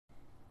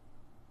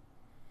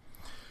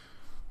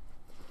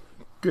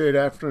Good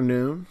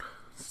afternoon.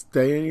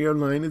 Stay in your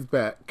lane is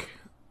back.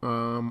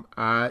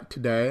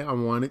 Today I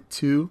wanted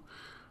to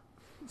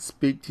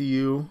speak to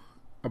you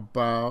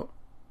about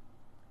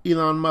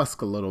Elon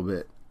Musk a little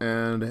bit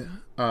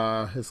and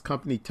his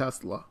company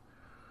Tesla.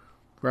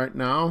 Right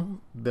now,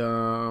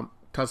 the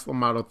Tesla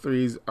Model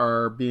 3s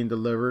are being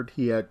delivered.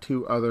 He had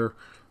two other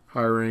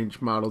high range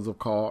models of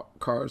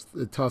cars.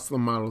 The Tesla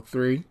Model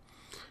 3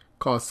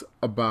 costs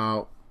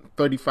about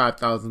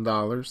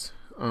 $35,000.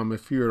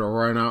 If you were to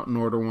run out and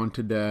order one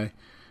today,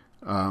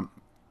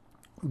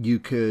 you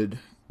could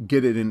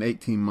get it in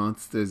 18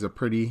 months. There's a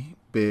pretty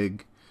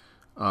big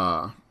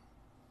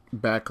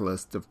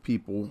backlist of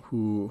people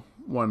who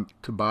want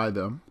to buy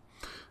them.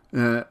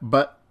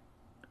 But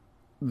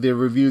the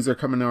reviews are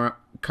coming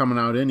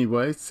out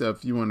anyway, so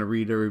if you want to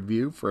read a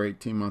review for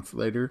 18 months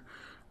later,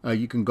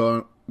 you can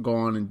go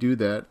on and do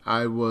that.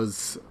 I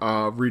was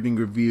reading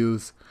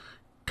reviews,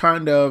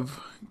 kind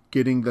of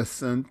getting the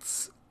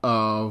sense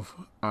of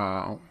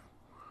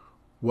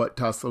what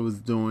Tesla was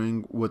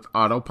doing with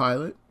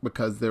autopilot,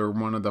 because they were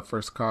one of the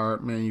first car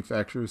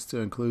manufacturers to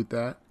include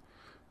that.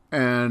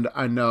 And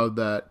I know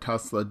that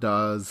Tesla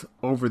does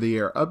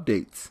over-the-air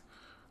updates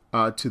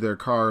to their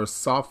car's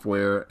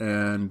software,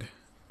 and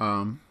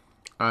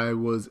I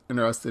was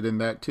interested in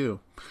that too,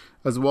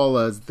 as well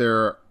as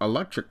their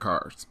electric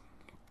cars.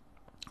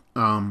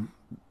 You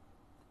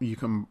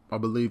can, I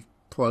believe,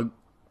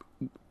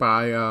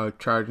 buy a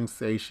charging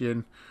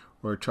station,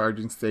 or a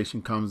charging station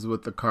comes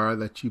with the car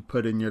that you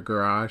put in your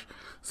garage.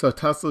 So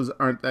Teslas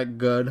aren't that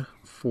good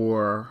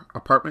for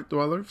apartment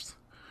dwellers,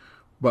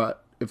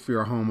 but if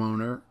you're a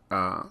homeowner,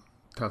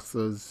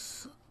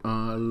 Teslas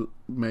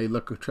may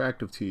look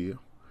attractive to you.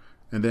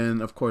 And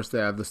then, of course, they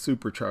have the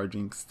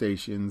supercharging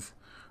stations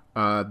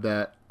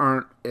that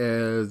aren't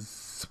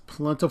as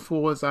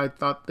plentiful as I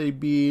thought they'd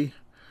be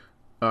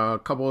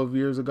a couple of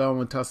years ago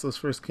when Teslas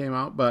first came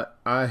out, but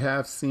I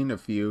have seen a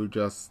few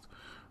just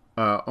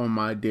on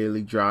my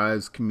daily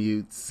drives,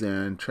 commutes,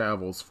 and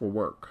travels for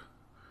work.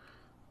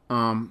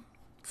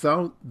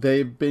 So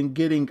they've been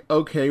getting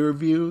okay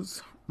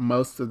reviews.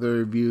 Most of the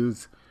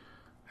reviews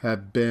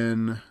have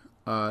been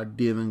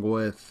dealing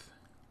with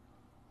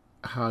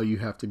how you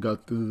have to go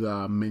through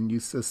the menu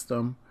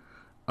system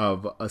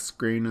of a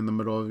screen in the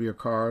middle of your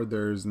car.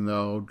 There's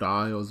no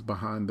dials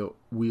behind the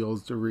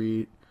wheels to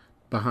read,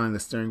 behind the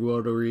steering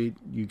wheel to read.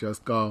 You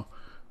just go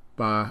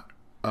by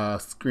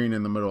a screen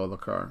in the middle of the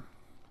car.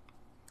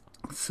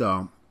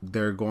 So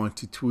they're going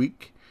to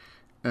tweak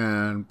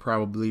and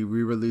probably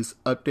re-release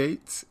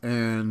updates,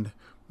 and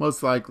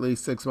most likely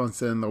 6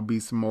 months in there'll be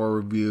some more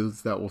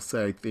reviews that will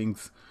say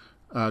things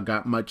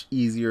got much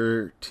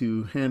easier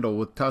to handle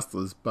with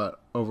Teslas. But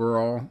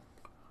overall,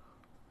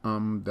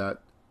 that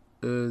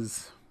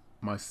is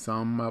my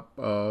sum up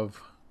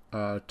of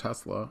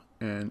Tesla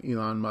and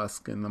Elon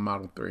Musk in the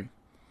Model 3.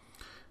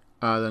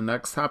 The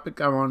next topic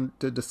I wanted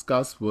to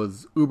discuss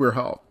was Uber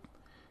Health.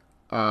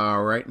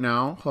 Right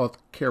now,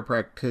 healthcare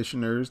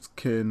practitioners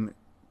can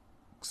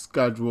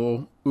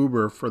schedule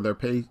Uber for their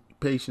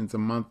patients a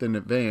month in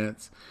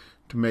advance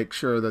to make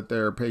sure that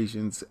their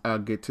patients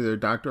get to their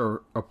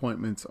doctor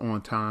appointments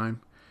on time.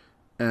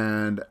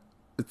 And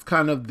it's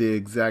kind of the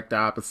exact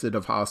opposite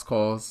of house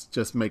calls,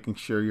 just making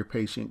sure your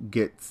patient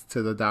gets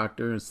to the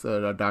doctor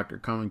instead of a doctor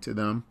coming to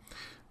them.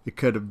 It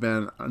could have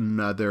been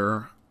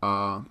another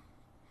arm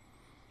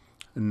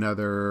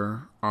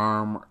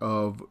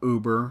of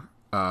Uber,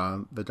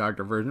 the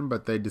doctor version,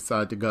 but they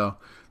decided to go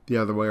the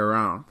other way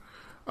around.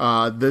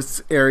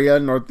 This area,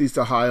 Northeast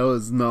Ohio,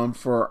 is known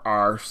for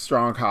our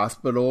strong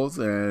hospitals,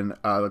 and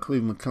the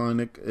Cleveland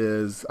Clinic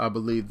is, I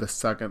believe, the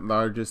second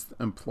largest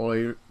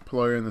employer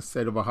in the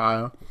state of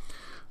Ohio.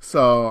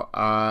 So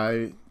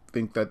I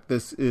think that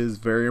this is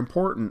very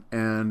important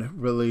and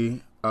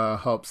really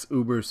helps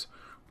Uber's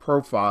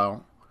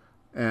profile,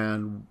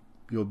 and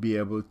you'll be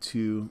able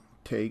to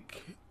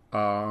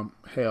hail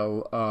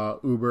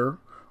Uber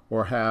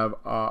or have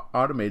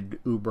automated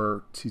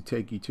Uber to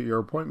take you to your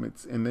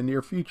appointments in the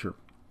near future.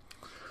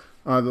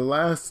 The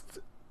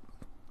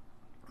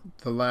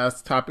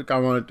last topic I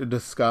wanted to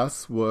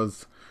discuss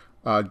was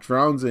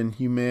drones and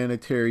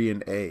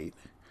humanitarian aid.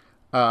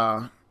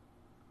 I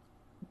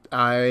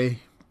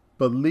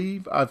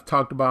believe I've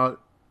talked about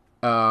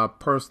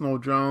personal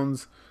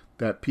drones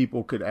that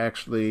people could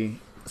actually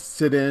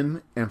sit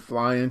in and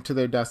fly into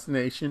their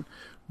destination,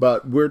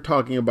 but we're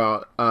talking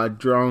about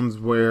drones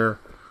where,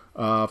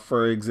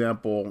 for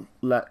example,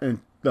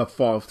 in the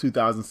fall of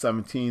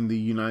 2017, the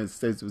United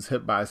States was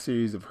hit by a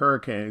series of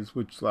hurricanes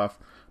which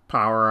left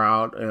power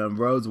out and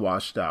roads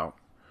washed out.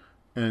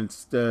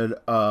 Instead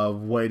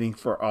of waiting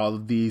for all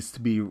of these to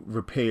be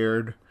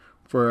repaired,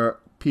 for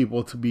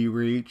people to be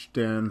reached,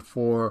 and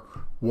for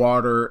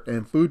water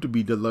and food to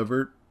be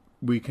delivered,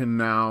 we can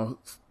now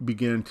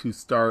begin to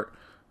start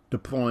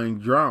deploying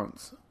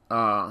drones.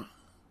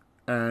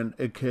 And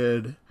it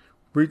could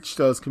reach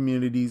those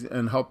communities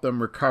and help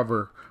them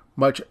recover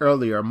much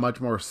earlier,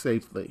 much more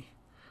safely.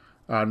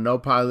 No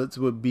pilots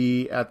would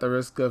be at the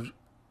risk of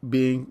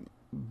being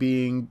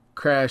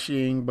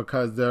crashing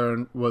because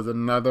there was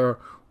another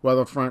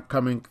weather front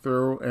coming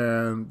through,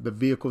 and the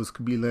vehicles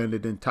could be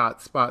landed in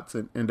tight spots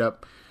and end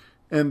up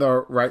in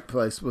the right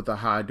place with a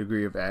high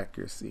degree of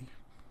accuracy.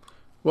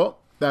 Well,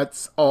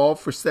 that's all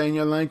for Stay in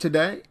Your Lane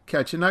today.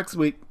 Catch you next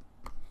week.